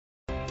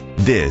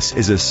This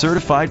is a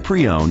certified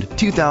pre-owned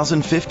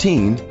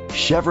 2015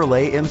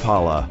 Chevrolet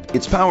Impala.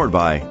 It's powered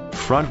by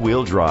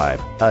front-wheel drive,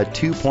 a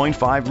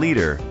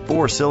 2.5-liter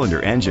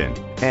 4-cylinder engine,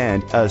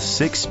 and a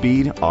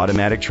 6-speed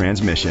automatic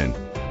transmission.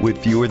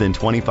 With fewer than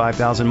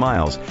 25,000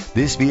 miles,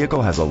 this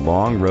vehicle has a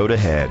long road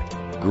ahead.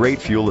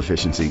 Great fuel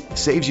efficiency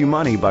saves you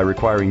money by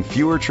requiring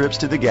fewer trips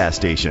to the gas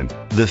station.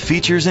 The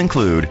features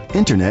include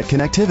internet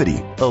connectivity,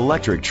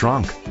 electric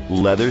trunk,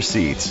 leather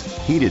seats,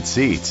 heated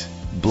seats,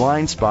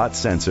 blind spot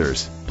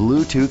sensors,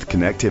 Bluetooth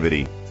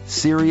connectivity,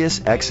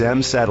 Sirius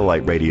XM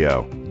satellite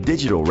radio,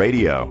 digital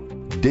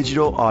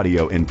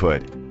audio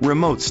input,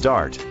 remote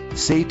start.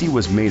 Safety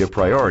was made a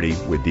priority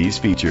with these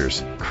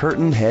features: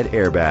 curtain head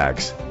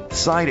airbags,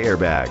 side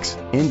airbags,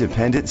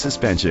 independent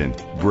suspension,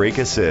 brake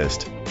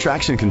assist,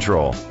 traction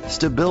control,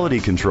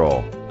 stability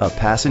control, a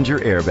passenger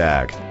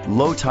airbag,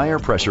 low tire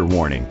pressure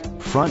warning,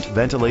 front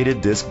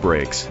ventilated disc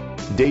brakes,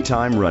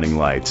 daytime running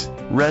lights.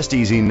 Rest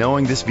easy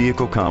knowing this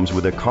vehicle comes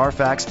with a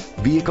Carfax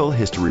Vehicle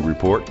History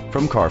Report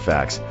from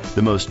Carfax,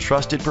 the most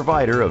trusted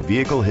provider of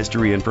vehicle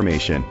history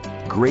information.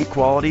 Great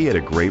quality at a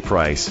great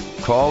price.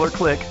 Call or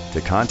click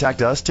to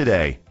contact us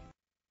today.